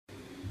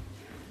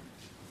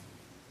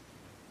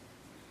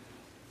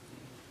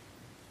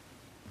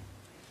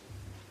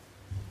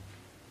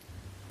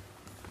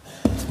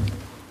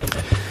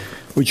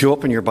Would you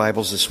open your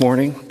Bibles this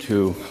morning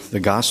to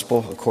the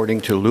Gospel according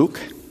to Luke?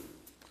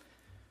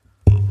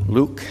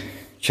 Luke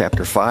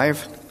chapter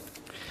 5.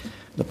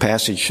 The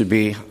passage should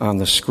be on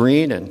the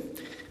screen, and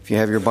if you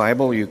have your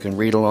Bible, you can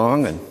read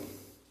along, and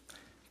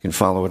you can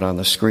follow it on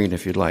the screen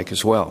if you'd like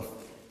as well.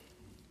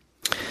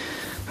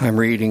 I'm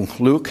reading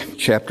Luke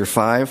chapter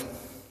 5,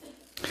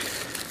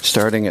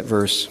 starting at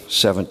verse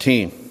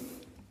 17.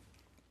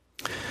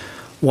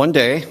 One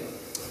day,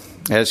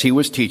 as he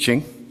was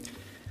teaching,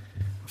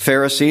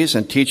 Pharisees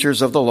and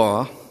teachers of the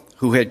law,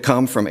 who had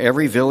come from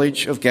every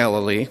village of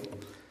Galilee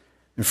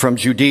and from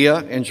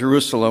Judea and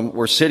Jerusalem,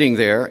 were sitting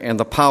there, and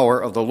the power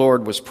of the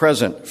Lord was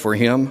present for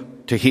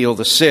him to heal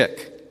the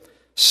sick.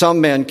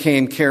 Some men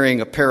came carrying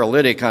a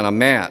paralytic on a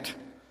mat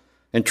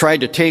and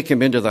tried to take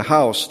him into the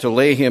house to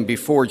lay him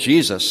before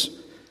Jesus.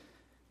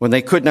 When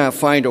they could not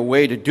find a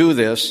way to do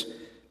this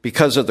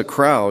because of the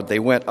crowd, they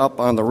went up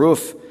on the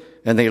roof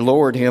and they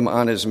lowered him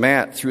on his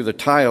mat through the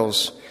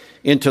tiles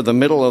into the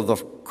middle of the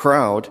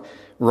crowd,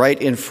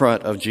 right in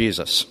front of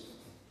Jesus.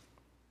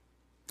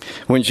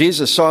 When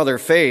Jesus saw their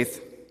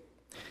faith,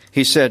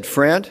 he said,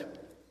 "Friend,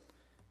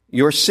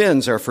 your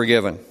sins are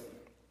forgiven."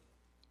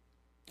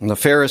 And the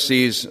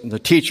Pharisees and the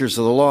teachers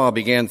of the law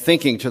began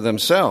thinking to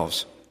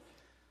themselves,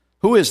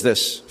 "Who is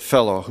this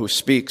fellow who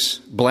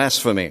speaks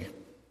blasphemy?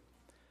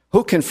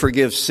 Who can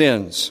forgive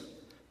sins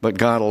but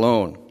God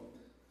alone?"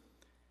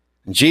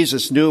 And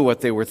Jesus knew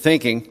what they were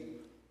thinking,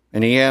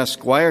 and he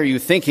asked, "Why are you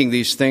thinking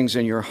these things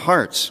in your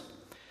hearts?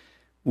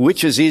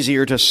 Which is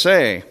easier to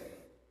say,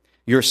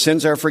 'Your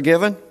sins are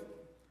forgiven,'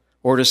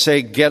 or to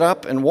say, 'Get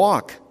up and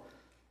walk'?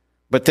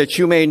 But that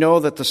you may know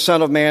that the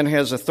Son of Man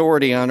has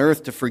authority on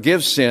earth to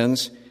forgive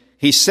sins,"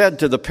 he said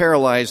to the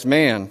paralyzed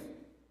man,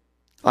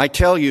 "I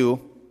tell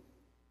you,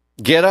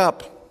 get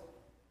up,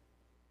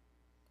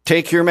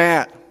 take your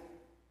mat,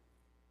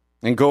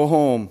 and go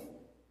home."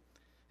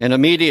 And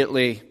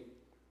immediately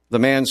the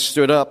man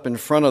stood up in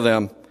front of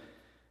them,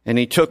 and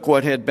he took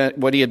what he had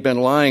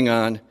been lying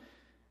on,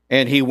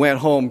 and he went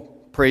home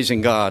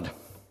praising God.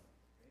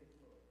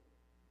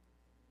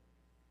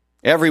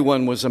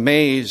 Everyone was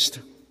amazed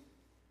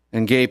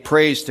and gave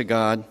praise to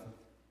God.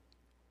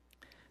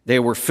 They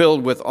were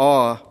filled with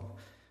awe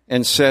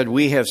and said,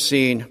 "We have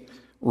seen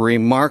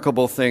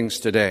remarkable things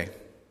today."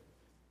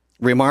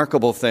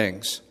 Remarkable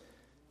things.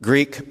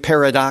 Greek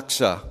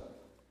paradoxa.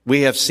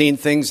 We have seen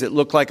things that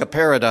look like a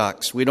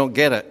paradox. We don't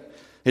get it.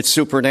 It's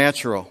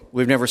supernatural.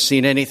 We've never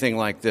seen anything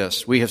like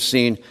this. We have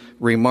seen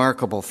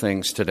remarkable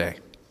things today.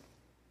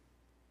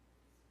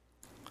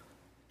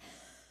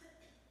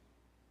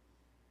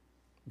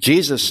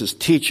 Jesus'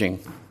 teaching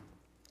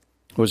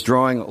was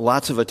drawing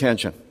lots of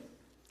attention,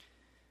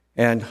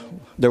 and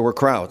there were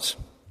crowds.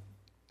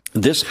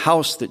 This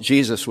house that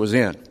Jesus was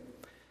in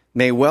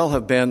may well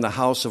have been the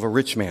house of a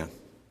rich man,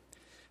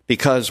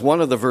 because one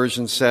of the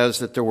versions says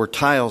that there were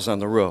tiles on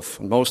the roof.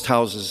 Most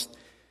houses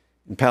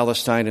in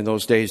Palestine in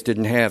those days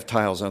didn't have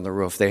tiles on the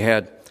roof. They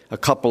had a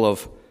couple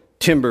of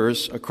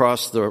timbers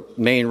across the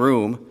main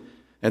room,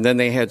 and then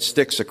they had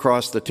sticks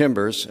across the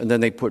timbers, and then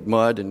they put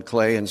mud and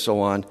clay and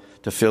so on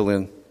to fill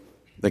in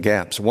the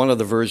gaps. One of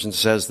the versions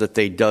says that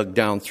they dug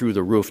down through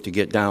the roof to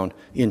get down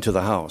into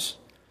the house.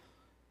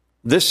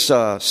 This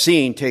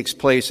scene takes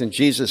place in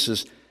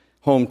Jesus'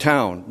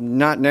 hometown,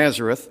 not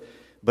Nazareth,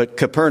 but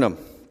Capernaum.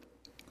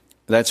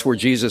 That's where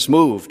Jesus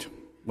moved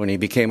when he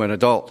became an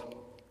adult.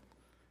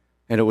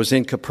 And it was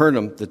in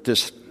Capernaum that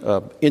this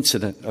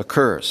incident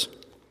occurs.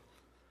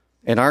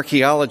 And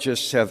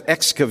archaeologists have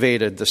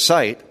excavated the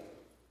site,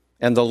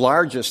 and the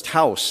largest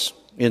house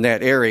in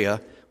that area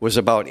was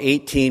about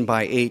 18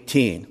 by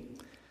 18.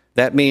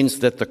 That means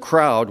that the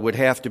crowd would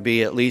have to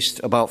be at least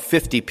about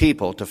 50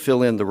 people to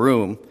fill in the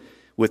room,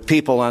 with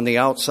people on the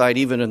outside,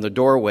 even in the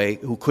doorway,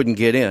 who couldn't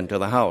get into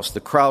the house.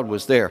 The crowd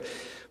was there.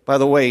 By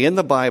the way, in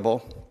the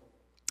Bible,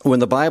 when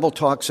the Bible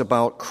talks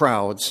about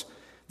crowds,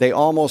 they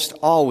almost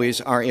always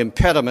are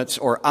impediments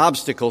or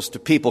obstacles to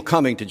people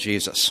coming to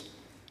Jesus.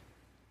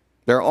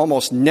 They're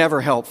almost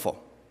never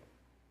helpful.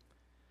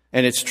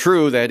 And it's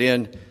true that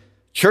in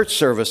church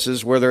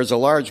services where there's a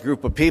large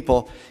group of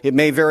people, it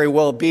may very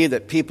well be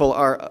that people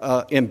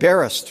are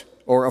embarrassed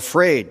or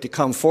afraid to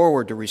come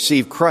forward to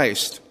receive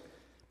Christ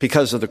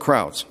because of the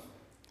crowds.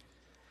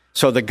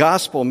 So the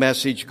gospel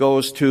message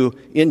goes to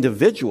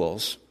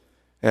individuals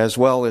as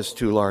well as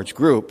to large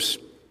groups.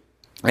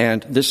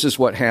 And this is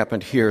what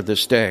happened here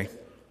this day.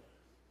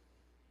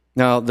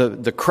 Now,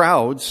 the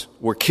crowds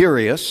were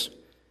curious,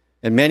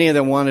 and many of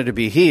them wanted to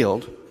be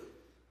healed.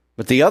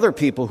 But the other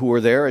people who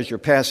were there, as your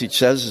passage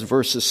says, in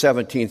verses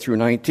 17 through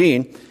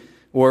 19,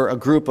 were a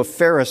group of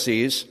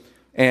Pharisees,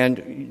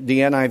 and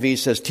the NIV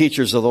says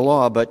teachers of the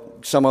law, but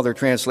some other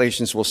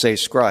translations will say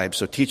scribes.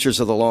 So teachers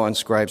of the law and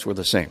scribes were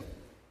the same.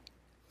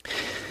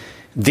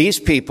 These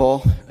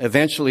people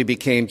eventually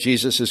became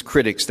Jesus'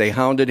 critics. They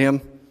hounded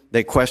him,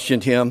 they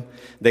questioned him,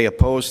 they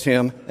opposed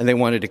him, and they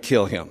wanted to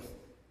kill him.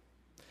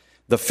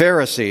 The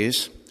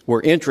Pharisees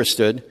were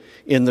interested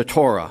in the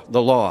Torah,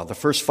 the law, the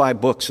first 5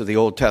 books of the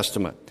Old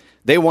Testament.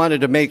 They wanted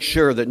to make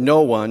sure that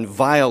no one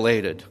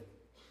violated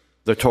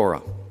the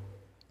Torah.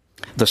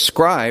 The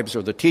scribes,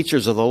 or the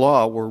teachers of the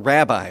law, were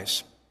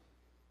rabbis.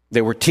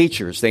 They were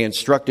teachers. They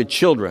instructed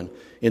children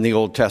in the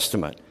Old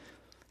Testament.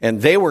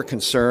 And they were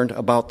concerned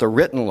about the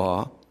written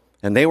law,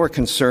 and they were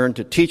concerned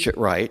to teach it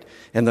right.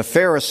 And the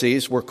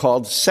Pharisees were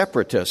called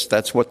separatists.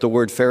 That's what the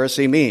word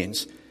Pharisee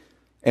means.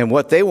 And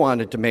what they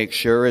wanted to make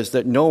sure is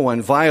that no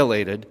one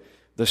violated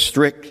the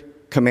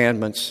strict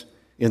commandments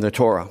in the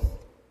Torah.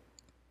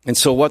 And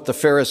so what the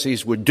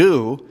Pharisees would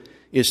do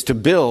is to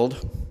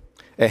build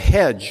a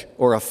hedge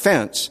or a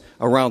fence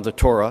around the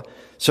Torah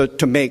so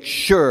to make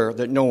sure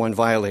that no one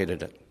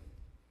violated it.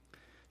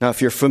 Now,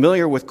 if you're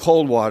familiar with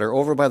Coldwater,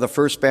 over by the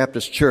First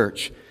Baptist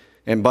Church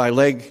and by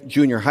Legg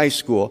Junior High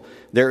School,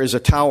 there is a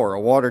tower,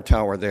 a water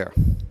tower there.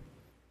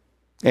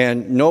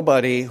 And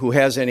nobody who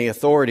has any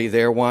authority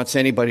there wants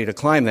anybody to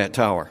climb that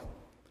tower.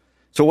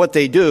 So what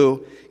they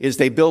do is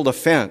they build a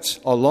fence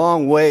a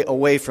long way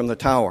away from the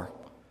tower.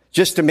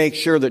 Just to make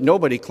sure that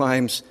nobody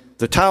climbs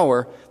the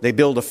tower, they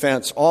build a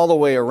fence all the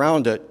way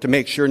around it to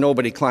make sure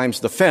nobody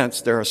climbs the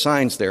fence. There are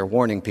signs there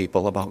warning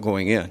people about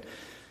going in.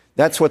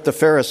 That's what the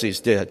Pharisees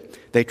did.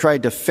 They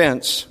tried to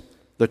fence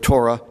the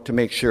Torah to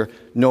make sure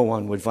no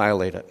one would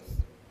violate it.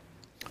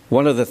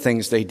 One of the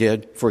things they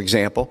did, for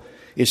example,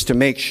 is to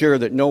make sure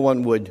that no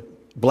one would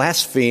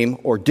blaspheme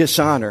or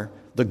dishonor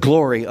the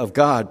glory of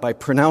God by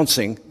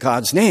pronouncing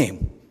God's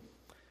name.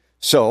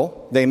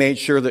 So they made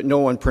sure that no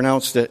one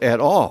pronounced it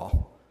at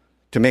all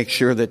to make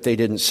sure that they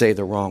didn't say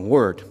the wrong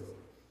word.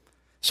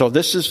 So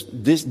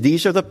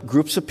these are the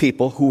groups of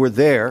people who were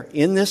there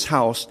in this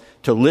house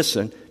to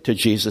listen to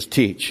Jesus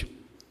teach.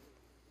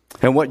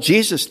 And what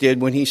Jesus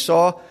did when he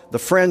saw the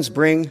friends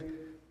bring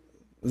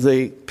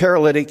the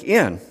paralytic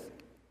in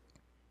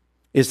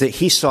is that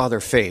he saw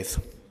their faith.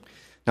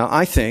 Now,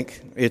 I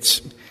think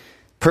it's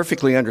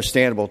perfectly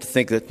understandable to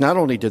think that not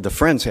only did the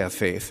friends have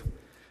faith,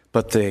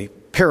 but the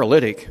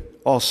paralytic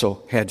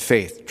also had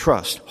faith,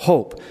 trust,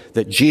 hope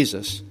that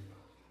Jesus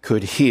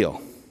could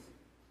heal.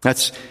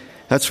 That's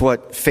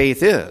what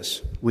faith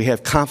is. We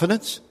have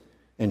confidence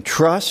and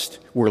trust.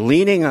 We're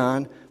leaning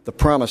on the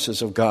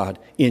promises of God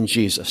in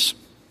Jesus.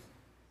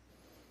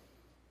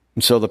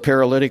 And so the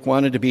paralytic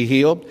wanted to be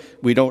healed.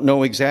 We don't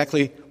know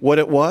exactly what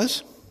it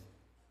was.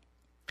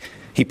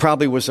 He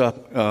probably was a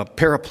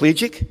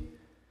paraplegic.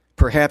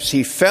 Perhaps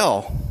he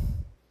fell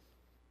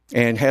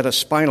and had a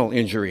spinal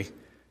injury,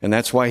 and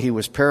that's why he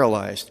was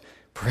paralyzed.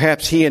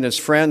 Perhaps he and his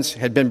friends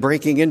had been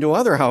breaking into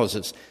other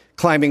houses,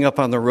 climbing up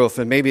on the roof,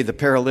 and maybe the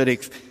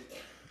paralytic,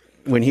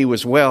 when he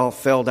was well,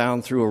 fell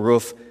down through a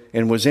roof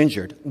and was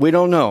injured. We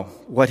don't know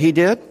what he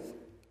did.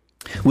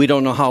 We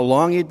don't know how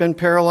long he'd been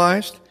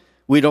paralyzed.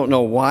 We don't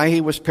know why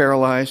he was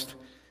paralyzed,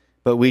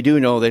 but we do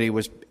know that he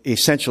was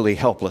essentially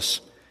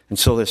helpless. And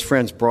so his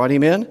friends brought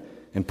him in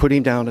and put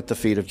him down at the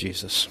feet of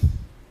Jesus.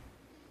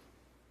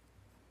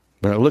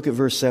 But now look at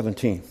verse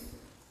 17.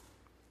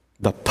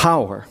 The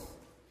power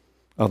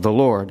of the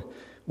Lord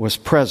was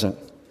present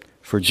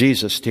for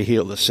Jesus to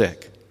heal the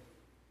sick.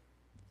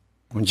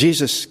 When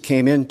Jesus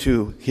came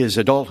into his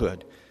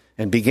adulthood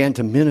and began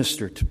to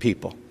minister to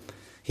people,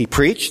 he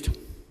preached,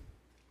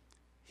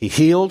 he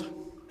healed,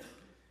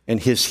 and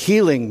his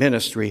healing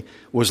ministry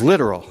was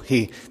literal.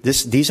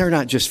 These are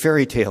not just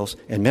fairy tales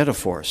and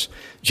metaphors.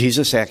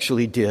 Jesus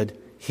actually did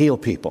heal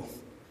people.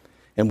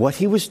 And what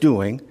he was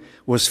doing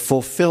was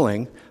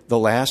fulfilling the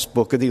last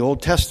book of the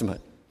Old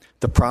Testament.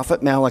 The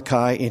prophet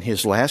Malachi, in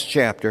his last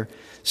chapter,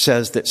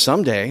 says that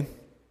someday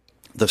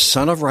the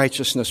Son of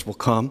Righteousness will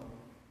come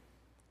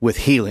with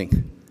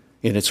healing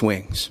in its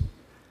wings.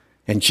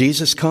 And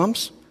Jesus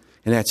comes,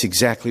 and that's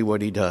exactly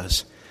what he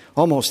does.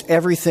 Almost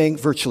everything,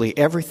 virtually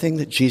everything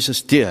that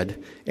Jesus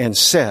did and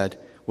said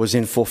was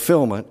in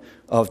fulfillment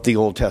of the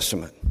Old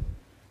Testament.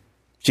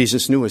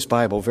 Jesus knew his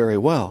Bible very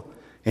well,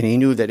 and he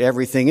knew that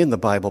everything in the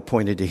Bible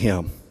pointed to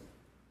him.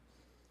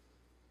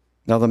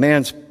 Now, the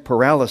man's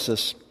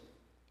paralysis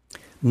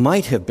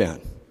might have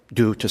been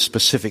due to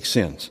specific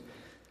sins,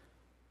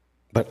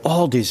 but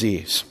all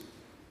disease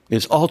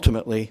is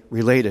ultimately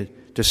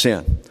related to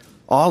sin.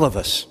 All of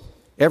us,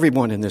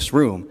 everyone in this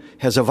room,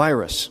 has a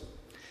virus.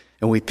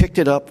 And we picked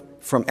it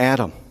up from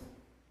Adam.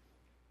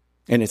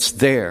 And it's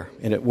there,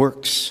 and it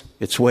works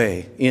its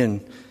way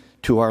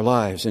into our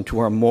lives, into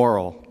our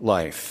moral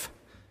life,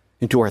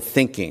 into our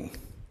thinking,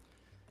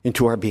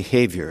 into our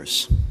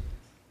behaviors.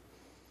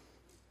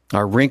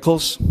 Our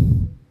wrinkles,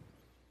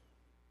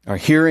 our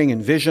hearing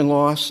and vision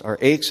loss, our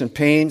aches and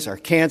pains, our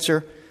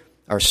cancer,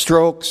 our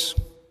strokes,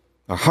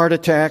 our heart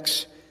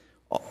attacks,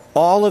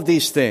 all of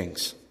these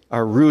things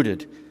are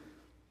rooted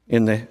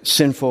in the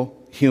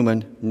sinful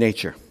human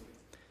nature.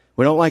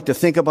 We don't like to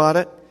think about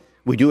it.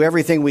 We do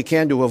everything we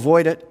can to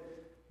avoid it,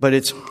 but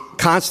it's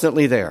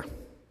constantly there.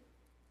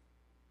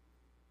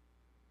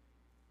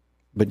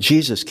 But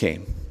Jesus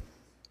came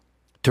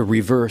to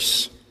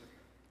reverse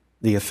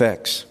the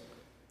effects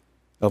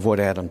of what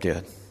Adam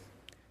did.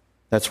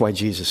 That's why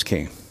Jesus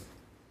came.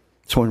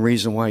 It's one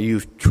reason why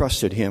you've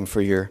trusted him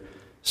for your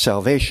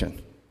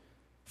salvation,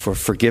 for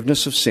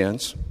forgiveness of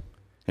sins,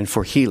 and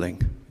for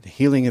healing, the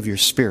healing of your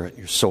spirit,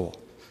 your soul.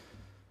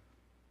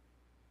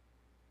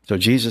 So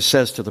Jesus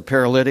says to the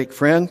paralytic,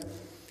 friend,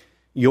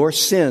 your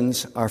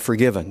sins are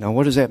forgiven. Now,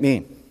 what does that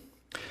mean?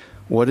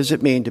 What does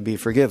it mean to be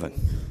forgiven?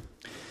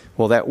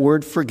 Well, that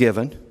word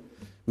forgiven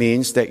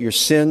means that your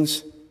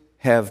sins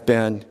have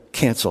been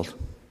canceled.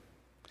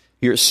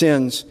 Your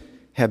sins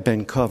have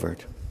been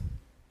covered.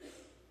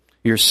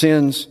 Your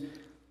sins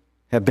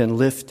have been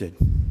lifted.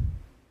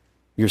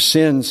 Your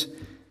sins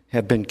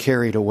have been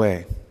carried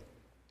away.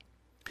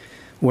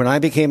 When I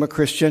became a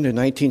Christian in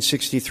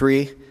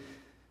 1963,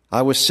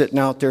 I was sitting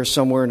out there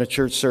somewhere in a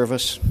church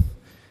service,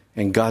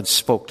 and God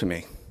spoke to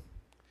me.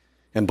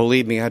 And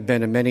believe me, I've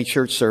been in many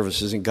church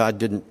services, and God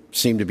didn't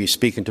seem to be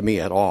speaking to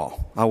me at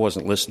all. I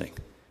wasn't listening.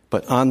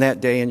 But on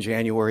that day in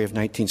January of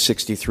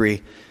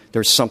 1963,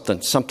 there's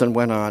something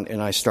went on,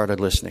 and I started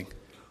listening.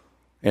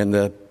 And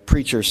the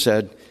preacher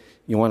said,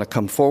 you want to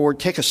come forward?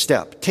 Take a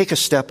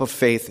step of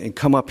faith and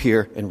come up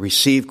here and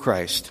receive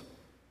Christ.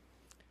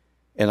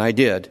 And I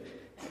did.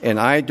 And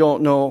I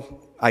don't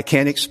know, I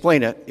can't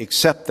explain it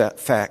except that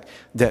fact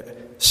that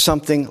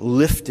something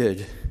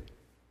lifted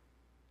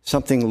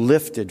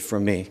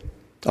from me.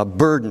 A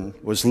burden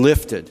was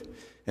lifted.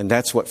 And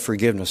that's what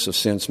forgiveness of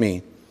sins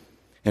mean.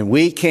 And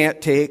we can't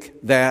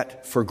take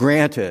that for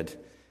granted.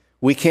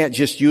 We can't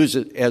just use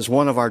it as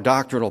one of our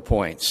doctrinal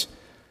points.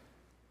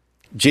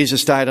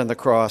 Jesus died on the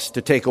cross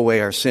to take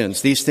away our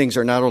sins. These things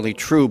are not only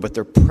true, but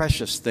they're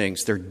precious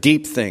things. They're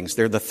deep things.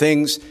 They're the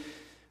things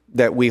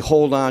that we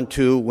hold on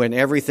to when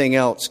everything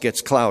else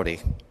gets cloudy.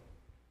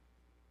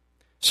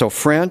 So,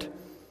 friend,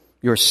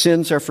 your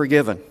sins are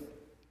forgiven.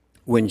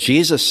 When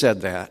Jesus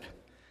said that,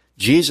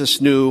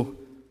 Jesus knew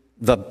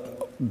the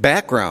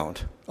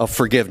background of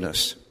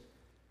forgiveness.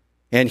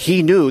 And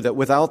he knew that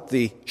without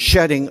the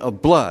shedding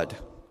of blood,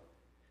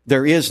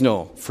 there is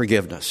no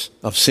forgiveness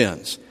of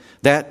sins.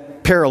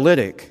 That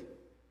paralytic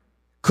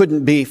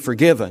couldn't be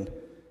forgiven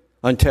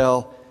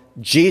until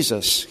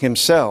Jesus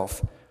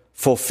himself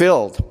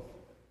fulfilled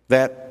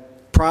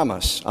that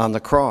promise on the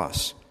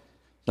cross.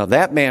 Now,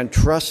 that man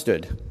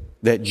trusted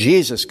that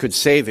Jesus could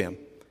save him,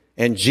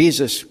 and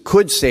Jesus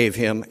could save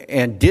him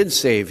and did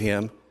save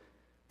him,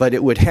 but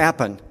it would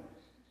happen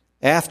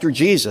after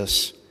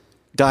Jesus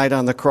died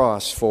on the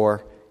cross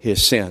for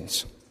his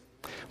sins.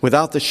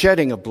 Without the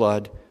shedding of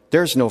blood,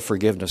 there's no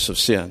forgiveness of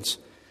sins.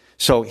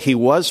 So he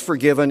was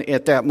forgiven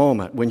at that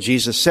moment when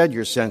Jesus said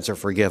your sins are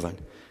forgiven.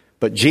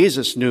 But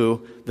Jesus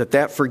knew that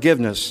that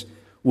forgiveness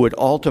would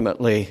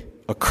ultimately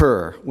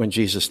occur when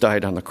Jesus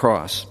died on the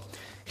cross.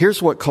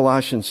 Here's what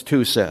Colossians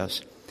 2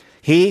 says.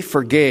 He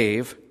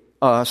forgave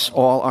us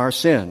all our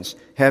sins,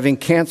 having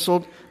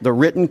canceled the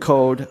written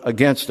code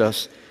against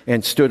us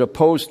and stood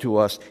opposed to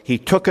us. He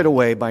took it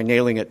away by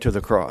nailing it to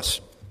the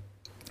cross.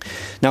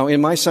 Now, in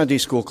my Sunday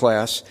school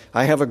class,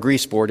 I have a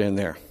grease board in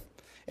there,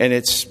 and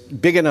it's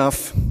big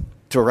enough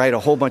to write a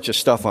whole bunch of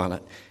stuff on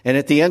it. And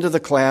at the end of the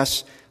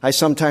class, I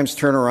sometimes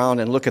turn around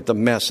and look at the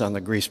mess on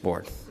the grease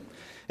board.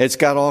 It's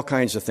got all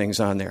kinds of things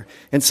on there.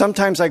 And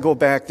sometimes I go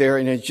back there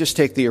and I just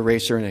take the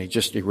eraser and I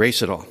just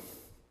erase it all.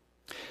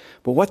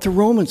 But what the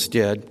Romans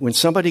did when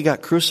somebody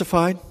got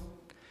crucified,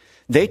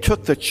 they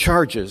took the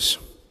charges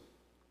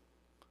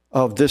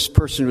of this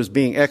person who was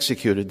being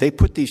executed. They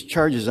put these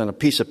charges on a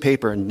piece of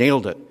paper and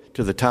nailed it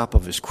to the top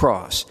of his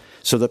cross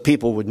so that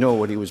people would know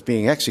what he was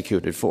being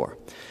executed for.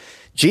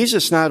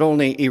 Jesus not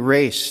only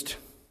erased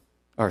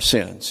our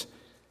sins,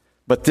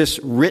 but this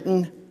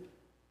written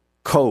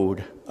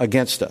code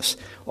against us,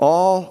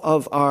 all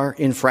of our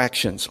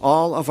infractions,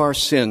 all of our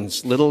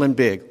sins, little and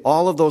big,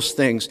 all of those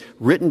things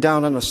written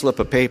down on a slip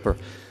of paper,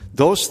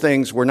 those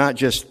things were not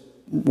just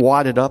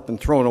wadded up and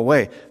thrown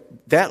away.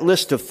 That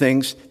list of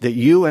things that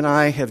you and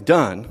I have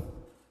done,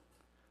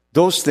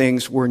 those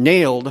things were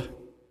nailed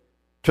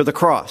to the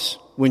cross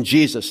when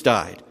Jesus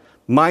died.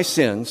 My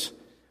sins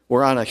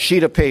were on a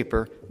sheet of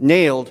paper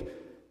nailed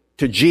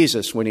to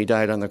Jesus when he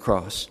died on the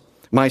cross.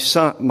 My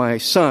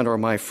son or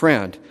my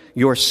friend,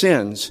 your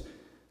sins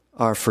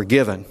are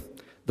forgiven.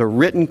 The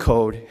written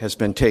code has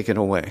been taken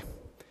away.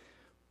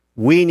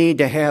 We need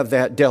to have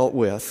that dealt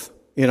with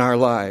in our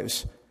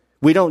lives.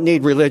 We don't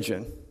need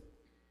religion.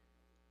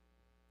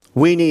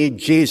 We need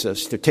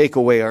Jesus to take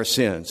away our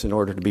sins in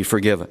order to be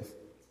forgiven.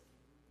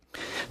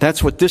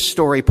 That's what this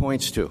story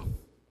points to.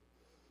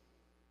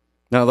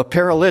 Now, the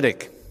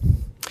paralytic,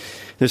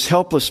 this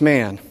helpless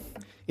man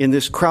in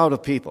this crowd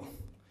of people,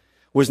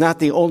 was not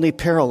the only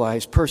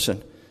paralyzed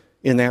person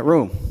in that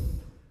room.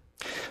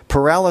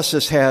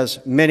 Paralysis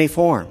has many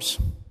forms.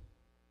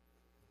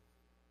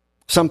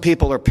 Some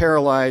people are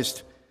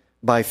paralyzed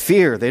by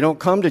fear. They don't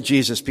come to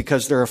Jesus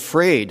because they're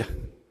afraid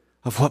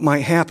of what might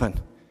happen,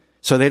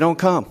 so they don't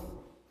come.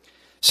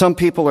 Some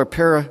people are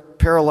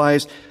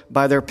paralyzed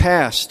by their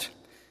past.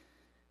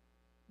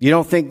 You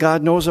don't think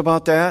God knows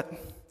about that,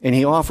 and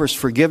he offers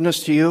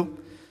forgiveness to you?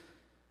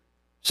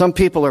 Some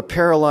people are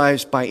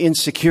paralyzed by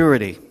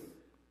insecurity.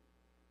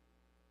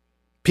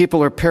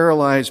 People are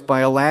paralyzed by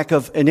a lack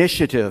of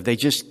initiative. They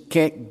just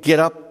can't get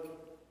up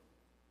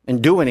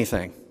and do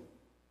anything.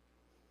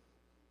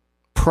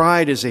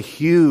 Pride is a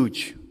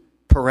huge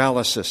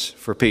paralysis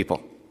for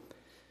people.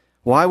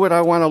 Why would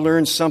I want to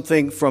learn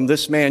something from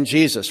this man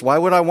Jesus? Why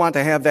would I want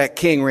to have that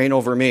king reign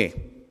over me?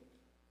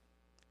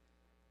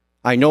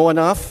 I know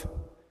enough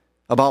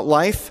about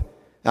life.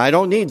 I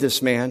don't need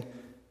this man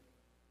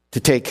to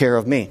take care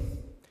of me.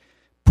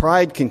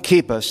 Pride can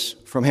keep us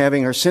from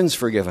having our sins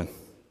forgiven.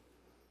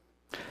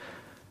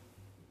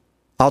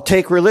 I'll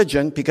take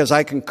religion because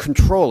I can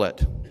control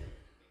it.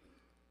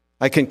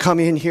 I can come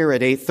in here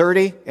at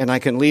 8:30 and I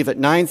can leave at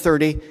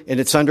 9:30 and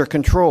it's under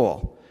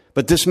control.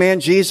 But this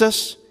man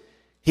Jesus,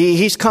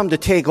 he's come to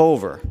take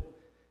over.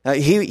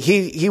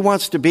 He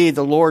wants to be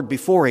the Lord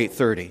before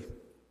 8:30.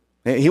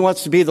 He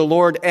wants to be the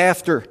Lord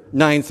after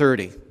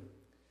 9:30.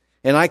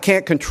 And I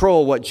can't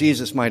control what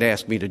Jesus might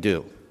ask me to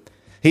do.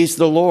 He's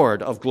the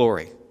Lord of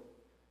glory.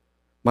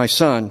 My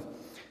son,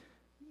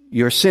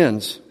 your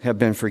sins have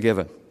been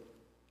forgiven.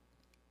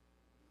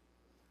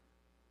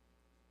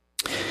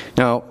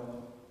 Now,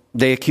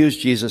 they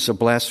accused Jesus of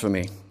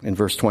blasphemy in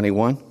verse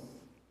 21.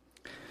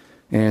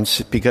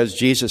 And because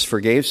Jesus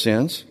forgave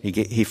sins,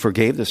 he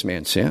forgave this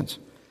man's sins.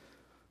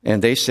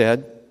 And they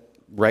said,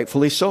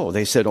 rightfully so,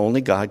 they said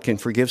only God can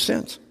forgive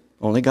sins.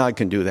 Only God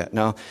can do that.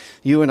 Now,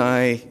 you and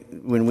I,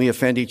 when we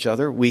offend each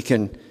other, we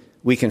can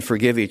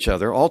forgive each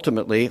other.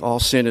 Ultimately, all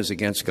sin is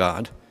against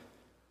God.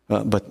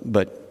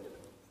 But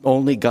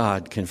only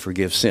God can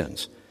forgive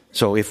sins.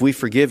 So if we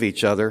forgive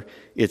each other,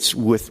 it's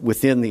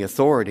within the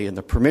authority and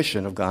the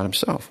permission of God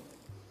himself.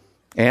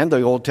 And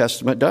the Old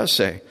Testament does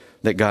say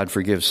that God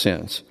forgives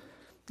sins.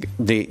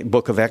 The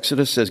book of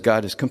Exodus says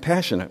God is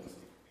compassionate.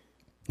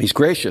 He's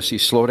gracious.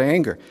 He's slow to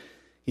anger.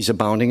 He's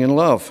abounding in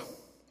love,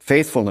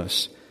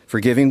 faithfulness,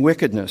 forgiving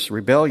wickedness,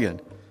 rebellion,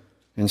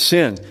 and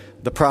sin.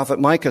 The prophet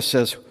Micah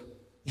says,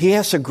 he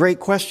asks a great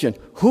question.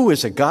 Who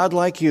is a God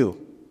like you?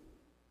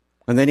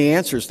 And then he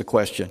answers the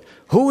question.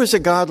 Who is a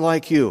God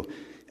like you?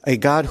 A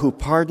God who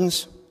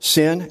pardons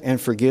sin and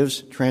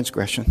forgives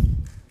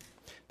transgression.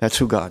 That's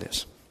who God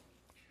is.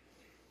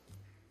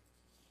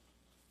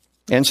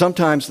 And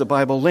sometimes the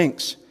Bible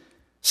links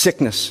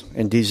sickness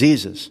and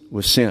diseases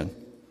with sin.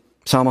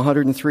 Psalm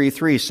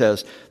 103:3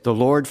 says, the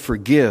Lord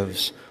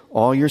forgives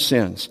all your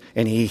sins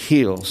and he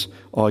heals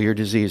all your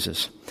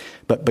diseases.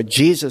 But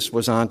Jesus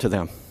was on to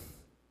them.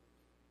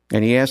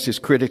 And he asked his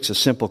critics a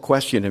simple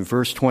question in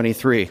verse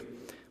 23.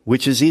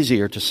 Which is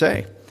easier to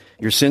say?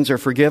 Your sins are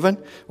forgiven,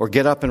 or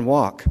get up and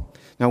walk?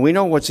 Now we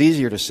know what's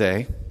easier to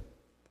say.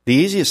 The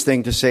easiest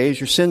thing to say is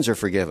your sins are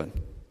forgiven,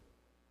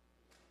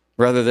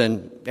 rather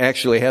than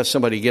actually have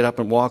somebody get up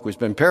and walk who's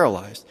been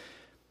paralyzed.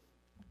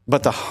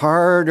 But the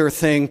harder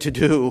thing to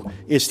do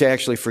is to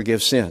actually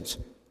forgive sins.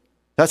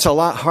 That's a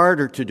lot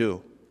harder to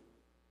do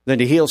than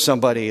to heal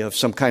somebody of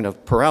some kind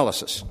of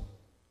paralysis.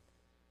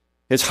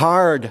 It's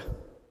hard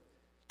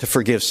to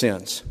forgive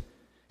sins.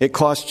 It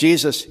cost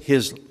Jesus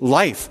his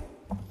life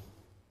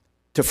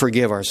to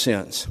forgive our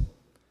sins.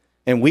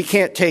 And we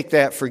can't take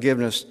that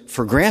forgiveness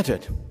for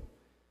granted.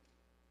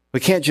 We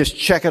can't just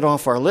check it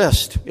off our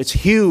list. It's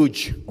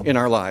huge in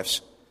our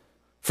lives,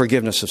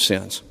 forgiveness of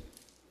sins.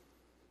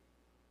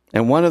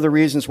 And one of the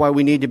reasons why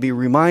we need to be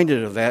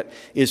reminded of that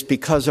is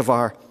because of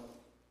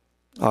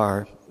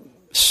our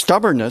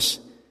stubbornness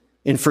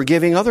in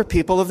forgiving other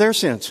people of their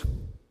sins.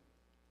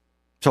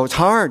 So it's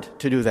hard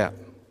to do that.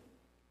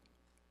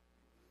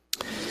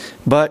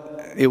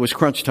 But it was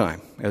crunch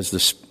time, as the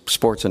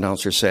sports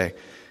announcers say.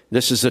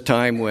 This is the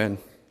time when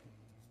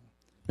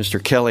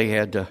Mr. Kelly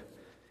had to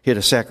hit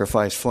a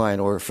sacrifice fly in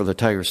order for the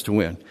Tigers to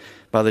win.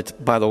 By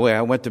the way,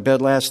 I went to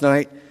bed last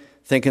night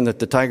thinking that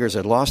the Tigers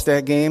had lost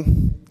that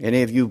game.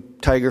 Any of you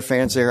Tiger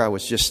fans there, I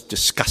was just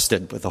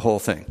disgusted with the whole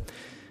thing.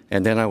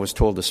 And then I was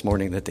told this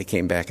morning that they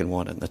came back and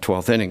won in the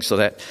 12th inning.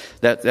 So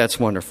that's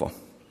wonderful.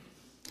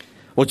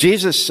 Well,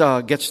 Jesus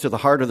gets to the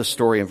heart of the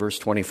story in verse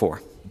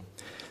 24.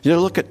 You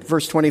look at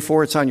verse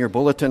 24. It's on your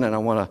bulletin, and I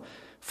want to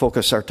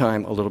focus our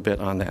time a little bit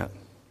on that.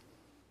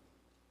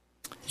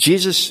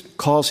 Jesus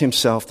calls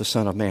himself the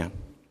Son of Man.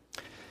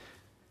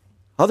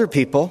 Other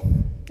people,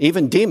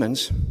 even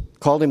demons,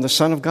 called him the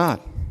Son of God.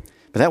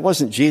 But that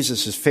wasn't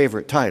Jesus'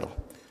 favorite title.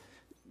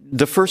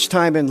 The first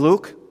time in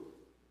Luke,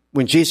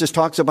 when Jesus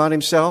talks about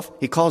himself,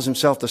 he calls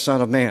himself the Son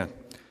of Man.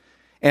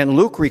 And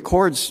Luke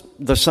records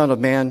the Son of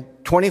Man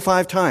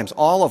 25 times.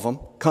 All of them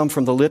come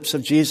from the lips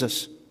of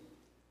Jesus.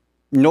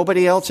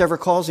 Nobody else ever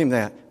calls him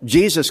that.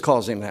 Jesus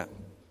calls him that.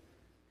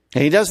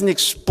 And he doesn't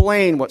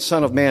explain what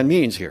Son of Man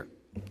means here.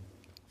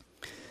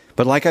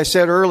 But like I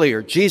said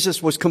earlier,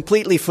 Jesus was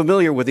completely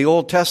familiar with the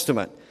Old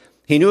Testament.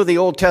 He knew the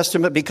Old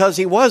Testament because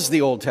he was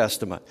the Old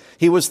Testament.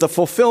 He was the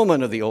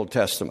fulfillment of the Old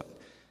Testament.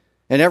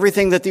 And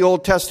everything that the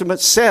Old Testament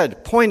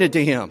said pointed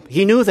to him.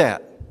 He knew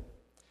that.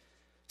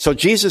 So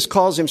Jesus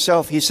calls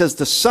himself, he says,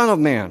 the Son of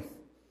Man.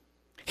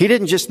 He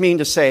didn't just mean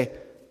to say,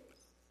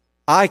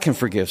 I can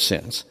forgive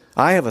sins.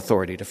 I have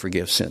authority to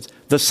forgive sins.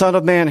 The Son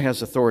of Man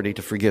has authority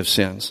to forgive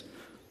sins.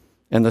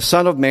 And the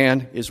Son of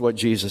Man is what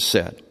Jesus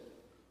said.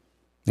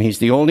 And he's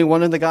the only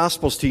one in the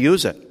Gospels to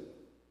use it.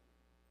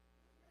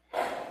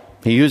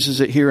 He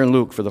uses it here in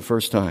Luke for the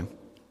first time.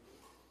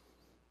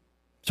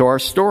 So our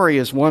story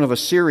is one of a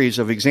series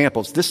of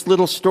examples. This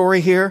little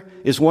story here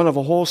is one of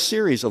a whole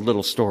series of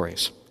little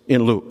stories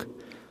in Luke,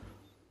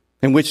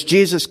 in which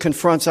Jesus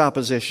confronts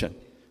opposition.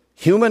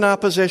 Human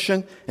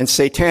opposition and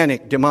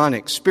satanic,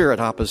 demonic, spirit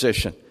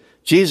opposition.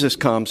 Jesus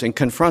comes and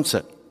confronts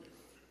it.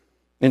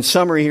 In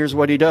summary, here's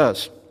what he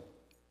does.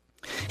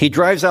 He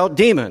drives out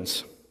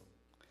demons.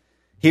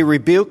 He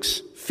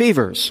rebukes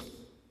fevers.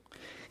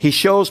 He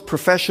shows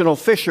professional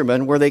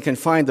fishermen where they can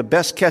find the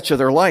best catch of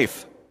their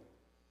life.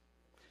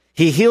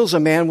 He heals a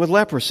man with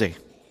leprosy.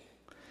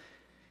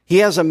 He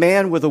has a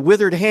man with a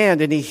withered hand,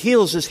 and he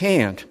heals his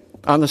hand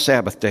on the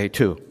Sabbath day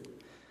too.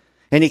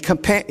 And he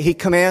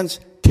commands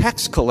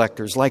tax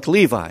collectors like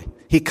Levi.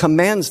 He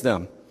commands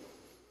them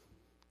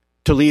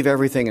to leave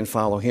everything and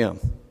follow him.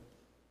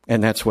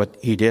 And that's what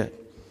he did.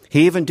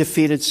 He even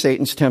defeated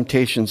Satan's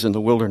temptations in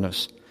the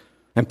wilderness.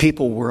 And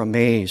people were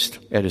amazed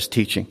at his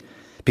teaching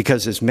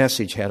because his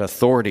message had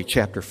authority.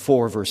 Chapter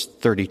 4, verse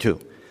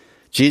 32.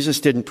 Jesus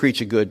didn't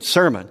preach a good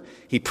sermon.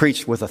 He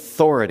preached with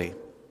authority.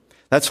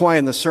 That's why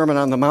in the Sermon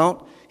on the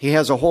Mount, he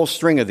has a whole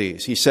string of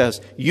these. He says,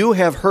 you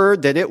have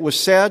heard that it was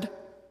said.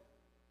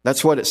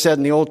 That's what it said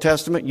in the Old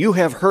Testament. You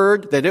have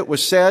heard that it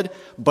was said,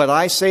 but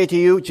I say to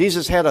you,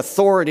 Jesus had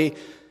authority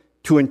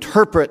to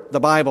interpret the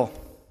Bible.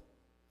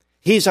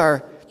 He's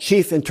our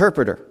chief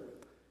interpreter.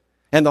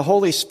 And the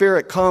Holy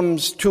Spirit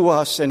comes to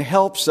us and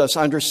helps us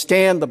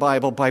understand the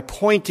Bible by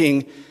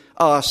pointing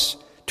us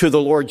to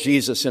the Lord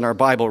Jesus in our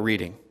Bible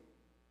reading.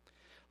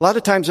 A lot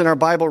of times in our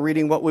Bible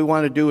reading, what we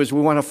want to do is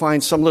we want to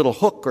find some little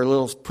hook or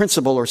little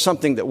principle or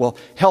something that will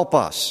help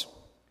us.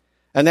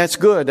 And that's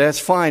good, that's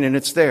fine, and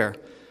it's there.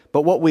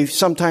 But what we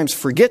sometimes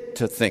forget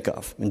to think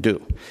of and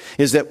do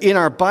is that in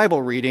our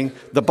Bible reading,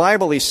 the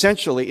Bible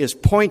essentially is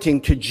pointing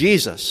to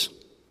Jesus.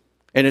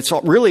 And it's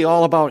really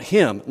all about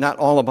him, not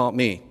all about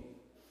me.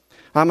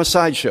 I'm a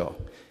sideshow.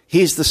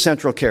 He's the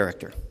central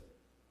character.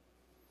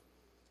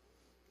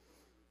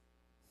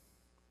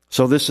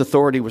 So this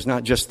authority was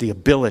not just the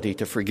ability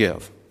to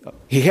forgive.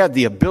 He had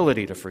the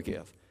ability to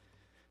forgive.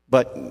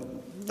 But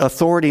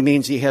authority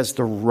means he has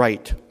the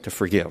right to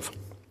forgive.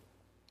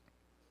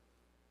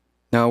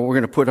 Now we're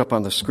going to put up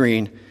on the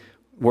screen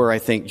where I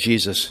think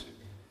Jesus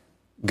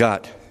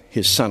got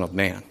his Son of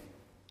Man.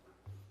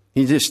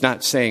 He's just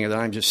not saying that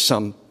I'm just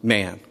some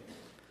man.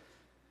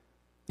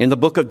 In the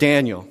book of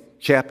Daniel,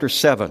 chapter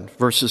 7,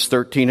 verses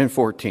 13 and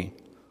 14,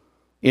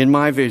 in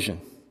my vision,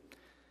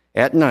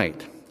 at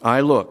night,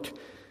 I looked,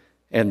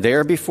 and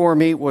there before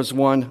me was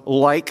one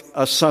like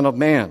a son of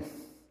man.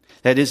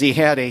 That is, he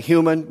had a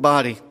human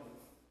body.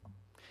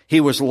 He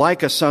was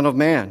like a son of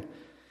man,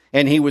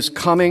 and he was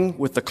coming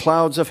with the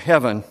clouds of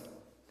heaven,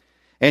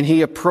 and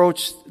he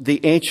approached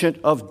the Ancient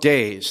of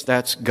Days,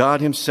 that's God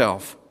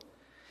himself,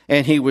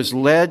 and he was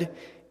led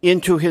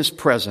into his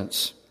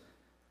presence.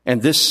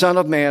 And this Son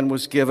of Man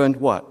was given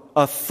what?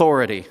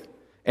 Authority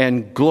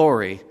and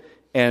glory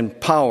and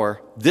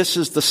power. This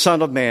is the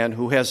Son of Man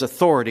who has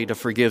authority to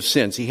forgive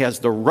sins. He has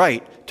the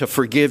right to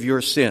forgive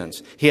your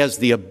sins. He has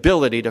the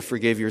ability to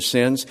forgive your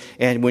sins.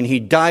 And when he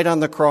died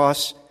on the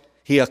cross,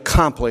 he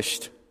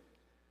accomplished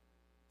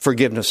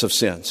forgiveness of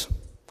sins.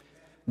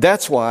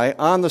 That's why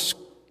on the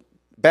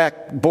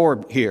back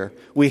board here,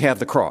 we have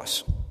the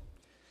cross.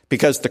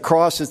 Because the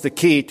cross is the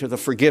key to the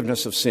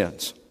forgiveness of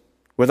sins.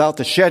 Without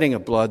the shedding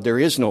of blood, there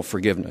is no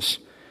forgiveness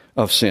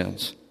of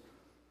sins.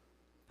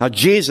 Now,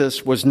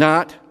 Jesus was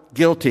not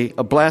guilty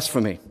of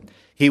blasphemy.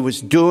 He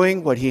was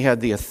doing what he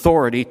had the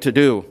authority to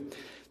do.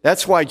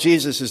 That's why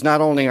Jesus is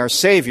not only our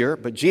Savior,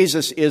 but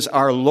Jesus is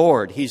our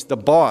Lord. He's the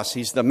boss.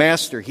 He's the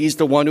master. He's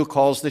the one who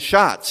calls the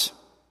shots.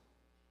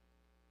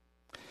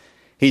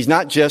 He's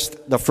not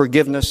just the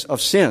forgiveness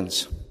of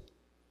sins.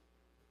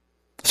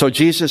 So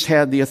Jesus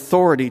had the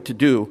authority to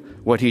do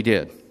what he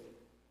did.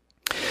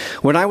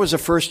 When I was a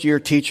first-year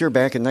teacher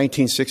back in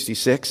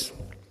 1966,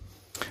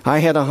 I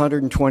had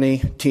 120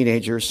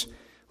 teenagers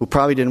who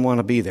probably didn't want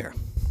to be there.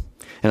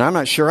 And I'm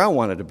not sure I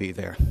wanted to be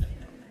there.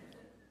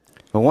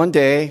 But one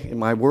day in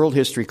my world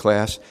history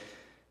class,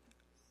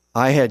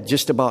 I had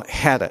just about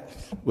had it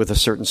with a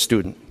certain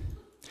student.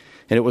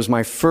 And it was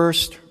my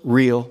first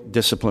real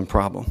discipline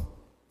problem.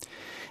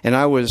 And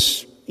I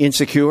was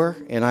insecure,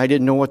 and I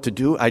didn't know what to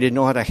do. I didn't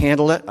know how to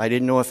handle it. I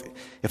didn't know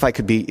if I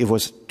could be, if it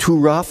was too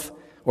rough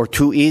or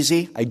too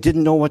easy. I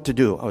didn't know what to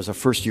do. I was a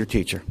first-year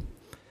teacher.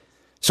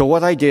 So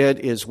what I did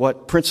is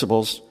what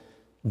principals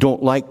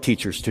don't like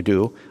teachers to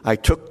do. I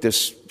took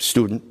this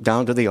student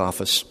down to the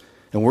office,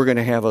 and we're going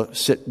to have a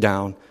sit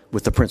down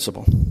with the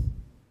principal.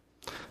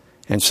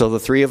 And so the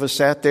three of us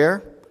sat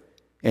there,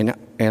 and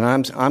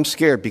I'm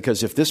scared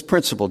because if this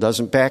principal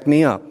doesn't back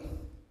me up,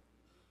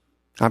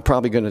 I'm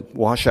probably going to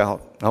wash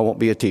out. I won't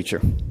be a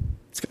teacher.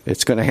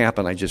 It's going to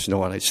happen. I just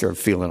know it. I start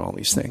feeling all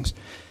these things.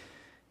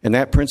 And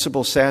that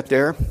principal sat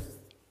there.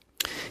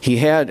 He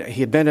had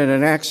been in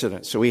an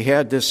accident, so he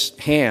had this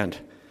hand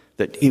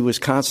that he was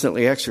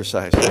constantly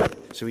exercising.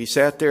 So he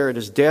sat there at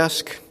his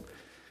desk,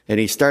 and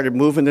he started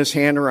moving this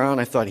hand around.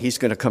 I thought, he's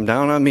going to come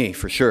down on me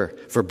for sure,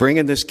 for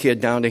bringing this kid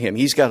down to him.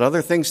 He's got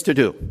other things to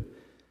do.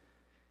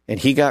 And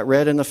he got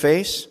red in the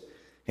face,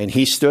 And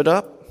he stood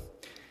up,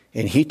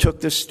 and he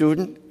took this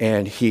student,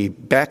 and he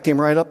backed him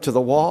right up to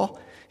the wall.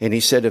 And he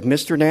said, if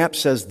Mr. Knapp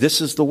says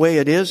this is the way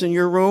it is in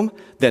your room,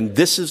 then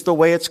this is the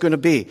way it's going to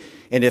be.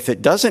 And if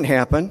it doesn't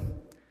happen,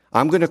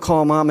 I'm going to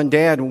call Mom and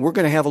Dad, and we're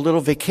going to have a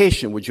little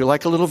vacation. Would you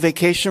like a little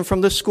vacation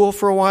from this school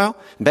for a while?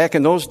 Back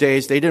in those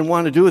days, they didn't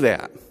want to do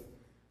that.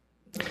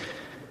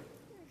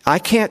 I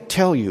can't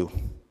tell you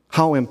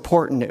how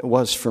important it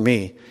was for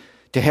me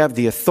to have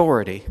the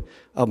authority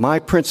of my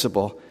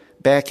principal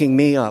backing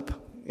me up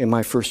in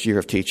my first year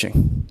of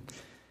teaching.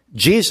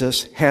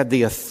 Jesus had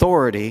the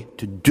authority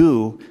to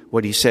do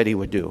what he said he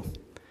would do.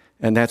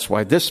 And that's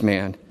why this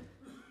man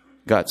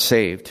got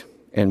saved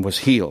and was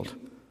healed.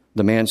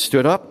 The man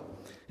stood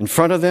up in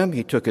front of them.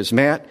 He took his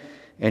mat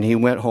and he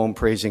went home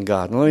praising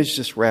God. And let me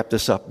just wrap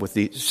this up with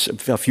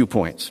a few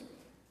points.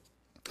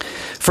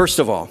 First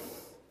of all,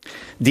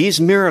 these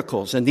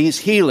miracles and these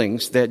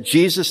healings that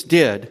Jesus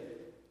did,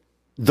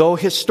 though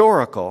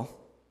historical,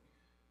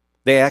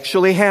 they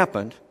actually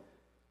happened.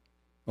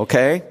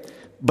 Okay?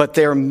 But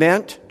they're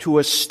meant to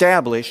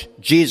establish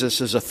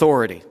Jesus'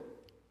 authority.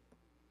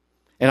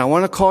 And I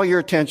want to call your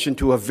attention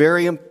to a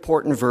very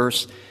important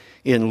verse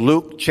in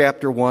Luke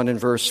chapter 1 and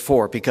verse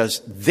 4,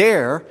 because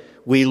there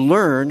we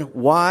learn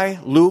why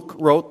Luke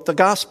wrote the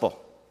gospel.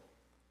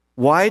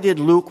 Why did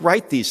Luke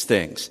write these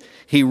things?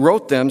 He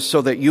wrote them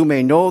so that you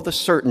may know the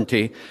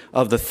certainty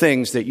of the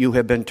things that you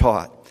have been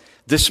taught.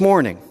 This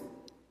morning,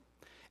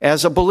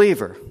 as a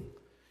believer,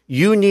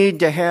 you need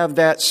to have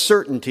that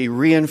certainty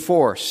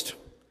reinforced,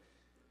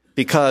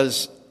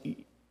 because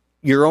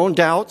your own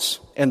doubts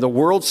and the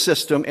world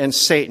system and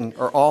Satan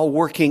are all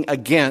working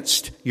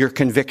against your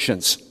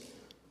convictions.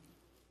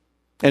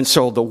 And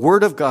so the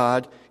Word of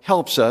God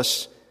helps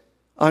us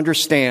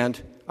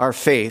understand our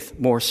faith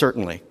more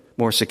certainly,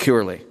 more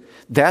securely.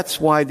 That's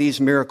why these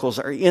miracles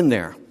are in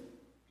there,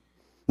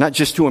 not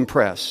just to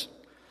impress.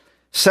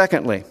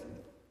 Secondly,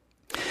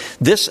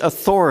 this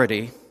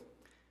authority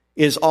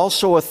is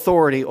also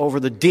authority over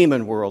the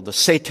demon world, the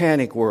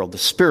satanic world, the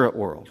spirit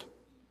world.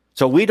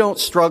 So we don't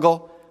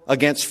struggle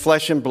against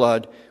flesh and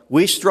blood.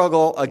 Our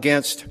struggle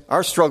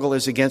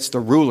is against the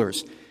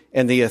rulers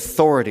and the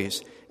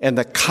authorities and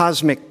the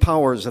cosmic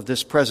powers of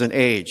this present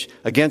age,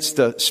 against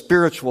the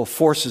spiritual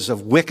forces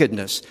of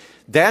wickedness.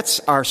 That's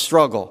our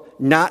struggle,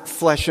 not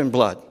flesh and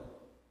blood.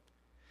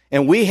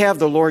 And we have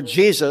the Lord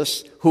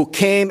Jesus who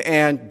came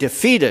and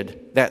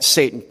defeated that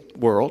Satan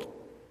world.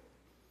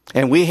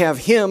 And we have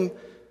him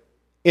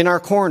in our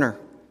corner.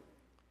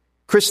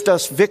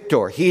 Christus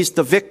Victor. He's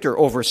the victor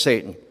over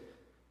Satan.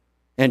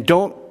 And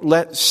don't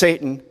let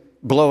Satan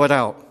blow it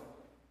out.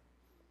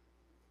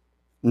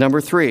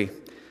 Number 3,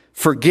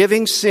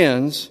 forgiving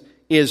sins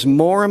is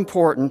more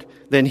important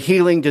than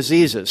healing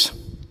diseases.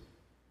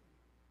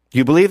 Do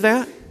you believe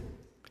that?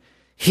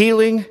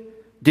 Healing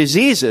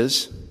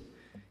diseases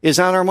is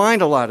on our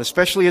mind a lot,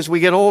 especially as we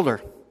get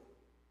older.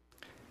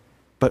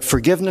 But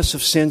forgiveness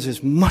of sins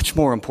is much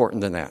more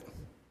important than that.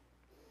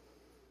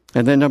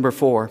 And then number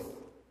 4,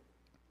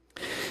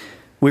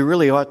 we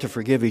really ought to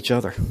forgive each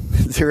other.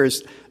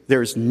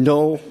 There's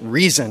no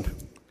reason,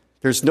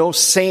 there's no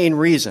sane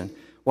reason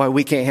why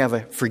we can't have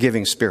a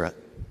forgiving spirit.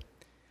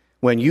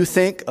 When you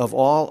think of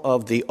all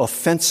of the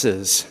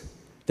offenses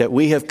that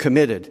we have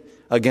committed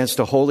against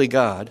a holy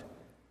God,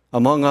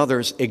 among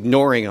others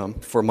ignoring them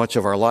for much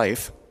of our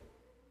life,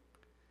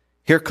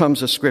 here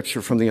comes a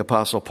scripture from the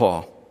Apostle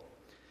Paul.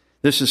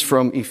 This is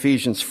from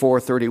Ephesians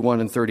 4:31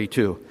 and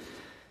 32.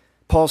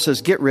 Paul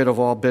says, get rid of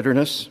all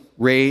bitterness,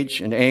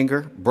 rage and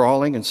anger,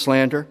 brawling and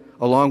slander,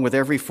 along with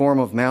every form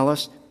of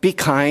malice. Be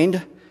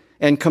kind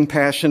and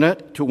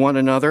compassionate to one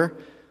another.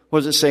 What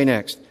does it say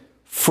next?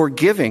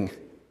 Forgiving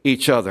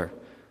each other,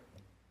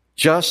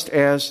 just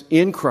as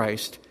in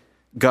Christ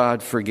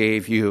God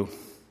forgave you.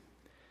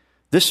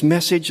 This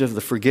message of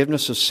the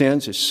forgiveness of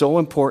sins is so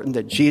important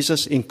that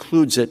Jesus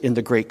includes it in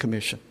the Great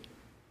Commission.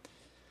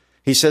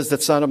 He says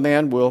that Son of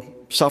Man will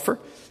suffer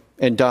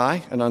and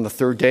die, and on the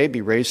third day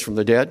be raised from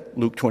the dead,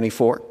 Luke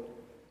 24.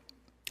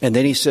 And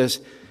then he says,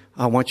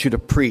 I want you to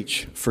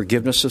preach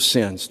forgiveness of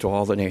sins to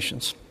all the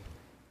nations.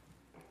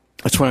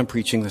 That's what I'm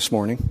preaching this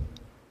morning,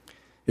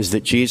 is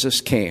that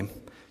Jesus came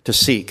to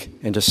seek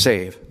and to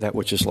save that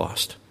which is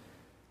lost.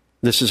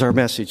 This is our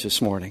message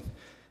this morning.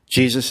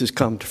 Jesus has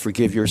come to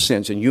forgive your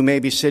sins. And you may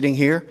be sitting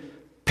here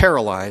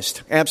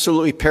paralyzed,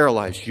 absolutely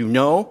paralyzed. You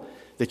know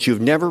that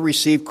you've never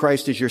received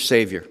Christ as your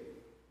Savior.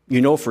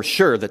 You know for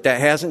sure that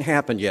hasn't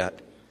happened yet.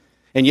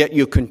 And yet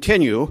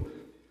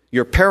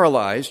you're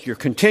paralyzed, you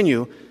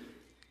continue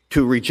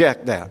to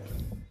reject that.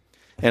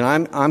 And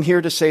I'm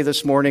here to say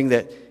this morning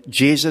that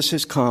Jesus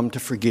has come to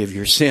forgive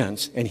your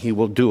sins, and he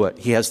will do it.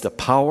 He has the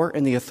power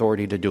and the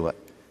authority to do it.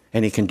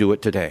 And he can do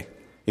it today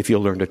if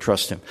you'll learn to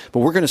trust him. But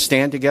we're going to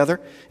stand together,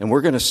 and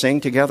we're going to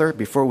sing together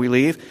before we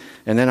leave,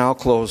 and then I'll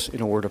close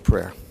in a word of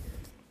prayer.